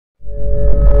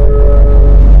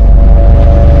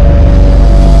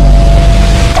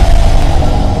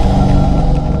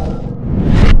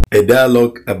A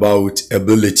dialogue about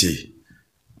ability.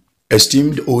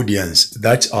 Esteemed audience,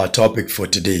 that's our topic for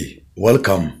today.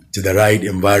 Welcome to the right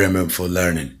environment for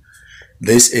learning.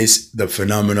 This is the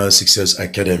Phenomenal Success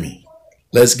Academy.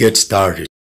 Let's get started.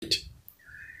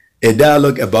 A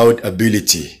dialogue about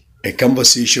ability, a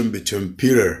conversation between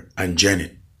Peter and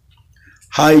Janet.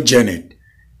 Hi Janet,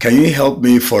 can you help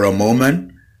me for a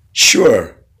moment?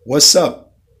 Sure, what's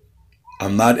up?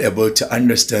 I'm not able to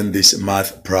understand this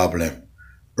math problem.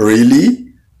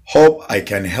 Really? Hope I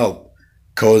can help,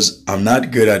 cause I'm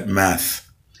not good at math.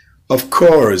 Of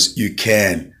course you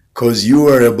can, cause you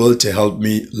were able to help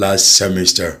me last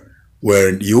semester,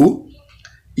 weren't you?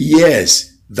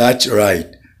 Yes, that's right,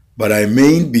 but I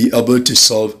mayn't be able to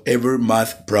solve every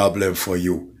math problem for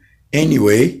you.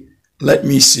 Anyway, let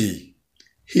me see.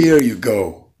 Here you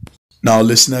go. Now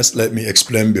listeners, let me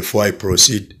explain before I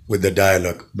proceed with the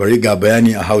dialogue. Bari ga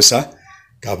bayani a Hausa,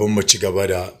 kafin mu ci gaba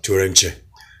da Turanci.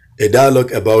 A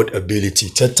dialogue about ability,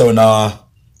 tattaunawa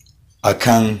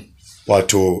akan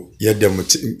wato yadda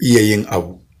mutum iya yin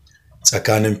abu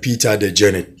tsakanin Peter da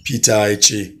Janet. Peter ya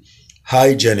ce,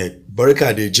 Hi Janet,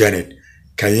 barka da Janet,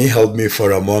 can you help me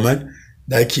for a moment?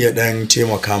 Da ki ya dan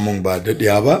taimaka min ba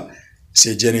daɗiya ba?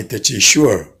 Sai Janet ta ce,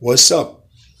 Sure, what's up?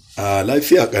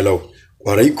 Lafiya kalau,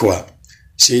 kwarai kuwa.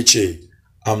 Sai ce,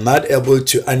 I'm not able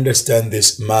to understand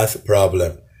this math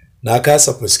problem. Na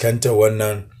kasa fuskantar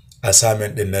wannan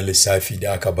assignment din na lissafi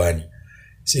da aka bani.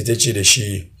 Sai ta ce da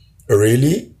shi,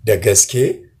 Really? Da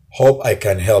gaske? Hope I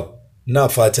can help. Na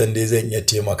fatan dai zan iya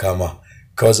taimaka ma.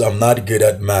 Cause I'm not good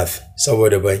at math.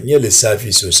 Saboda ban iya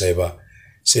lissafi sosai ba.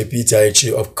 Sai Peter ya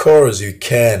ce, Of course you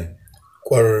can.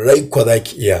 Kwarai kwa za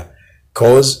ki iya.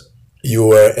 Cause you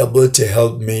were able to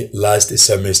help me last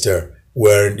semester.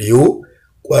 Weren't you?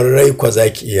 Kwarai kwa za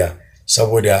ki iya.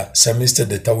 Saboda semester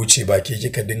da ta wuce ba ke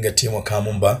kika dinga taimaka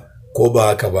min ba, ko ba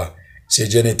haka ba? Sai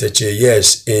Janet ta ce,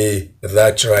 Yes,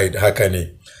 that's right, haka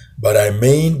ne. But I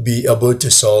mayn't be able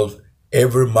to solve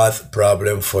every math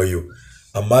problem for you.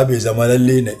 Amma bai zama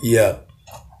lalle na iya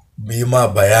bi ma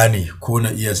bayani ko na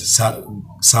iya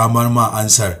samar ma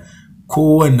ansar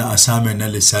kowanne assignment na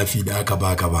lissafi da aka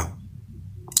baka ba.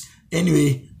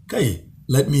 Anyway, kai,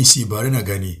 let me see, bari na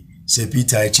gani. Sai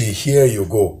Peter ya ce, Here you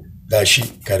go. Gashi,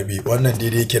 karbi. Wannan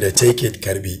daidai yake da take it,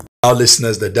 karbi. Now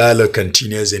listeners, the dialogue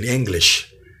continues in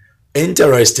English.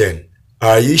 Interesting.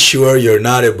 Are you sure you're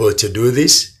not able to do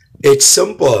this? It's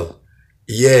simple.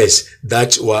 Yes,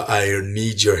 that's why I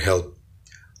need your help.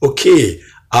 Okay,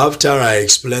 after I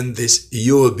explain this,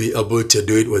 you will be able to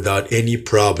do it without any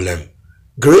problem.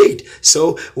 Great.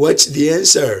 So what's the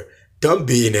answer? Don't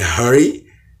be in a hurry.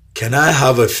 Can I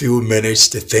have a few minutes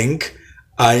to think?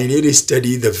 I need to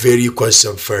study the very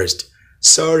question first.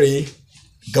 Sorry.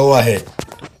 Go ahead.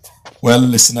 Well,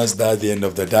 listeners, that's the end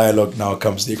of the dialogue. Now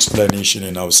comes the explanation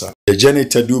in Hausa. Da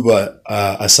Janet ta duba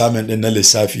assignment din na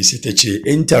lissafi sai ta ce,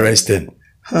 Interesting.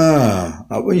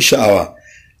 Abun sha'awa.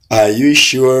 Are you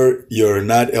sure you're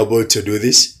not able to do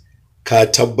this? Ka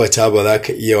tabbata ba za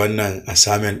ka iya wannan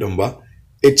assignment din ba?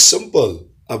 It's simple.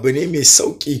 Abu ne mai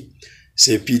sauki.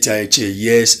 Sai Peter ya ce,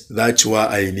 Yes, that's why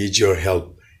I need your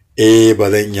help.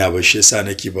 Ba zan iya ba, shi yasa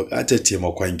nake buƙatar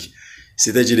taimakonki.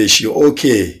 Sai ta ji da shi,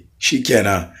 Okay,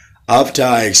 shikenan. After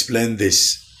I explain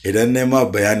this, idan na ma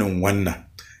bayanin wannan,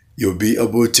 you'll be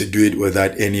able to do it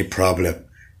without any problem.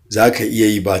 Za ka iya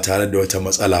yi ba tare da wata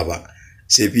matsala ba.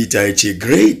 Sai Peter ya ce,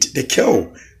 Great, da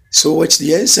kyau. So what's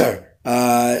the answer?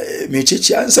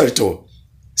 Mecece answer to?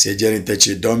 Sai Janet ta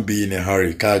ce, Don't be in a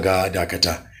hurry, kaga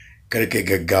dakata. Kar ka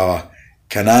gaggawa.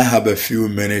 Can I have a few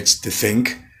minutes to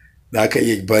think? Za ka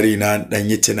iya bari na dan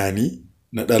yi tunani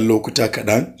na dan lokuta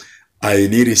kaɗan? I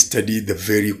need to study the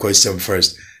very question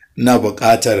first. Na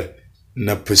buƙatar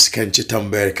na fuskanci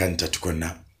tambayar kanta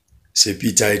tukunna. Sai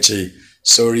Peter ya ce,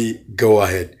 Sorry, go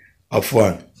ahead.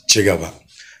 Afwan, ci gaba.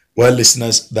 Well,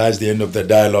 listeners, that's the end of the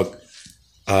dialogue.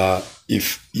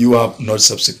 If you have not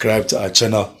subscribed to our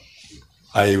channel,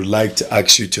 I would like to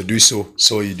ask you to do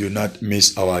so you do not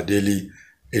miss our daily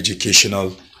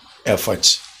educational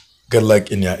efforts. Good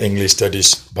luck in your English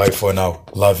studies. Bye for now.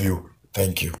 Love you.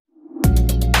 Thank you.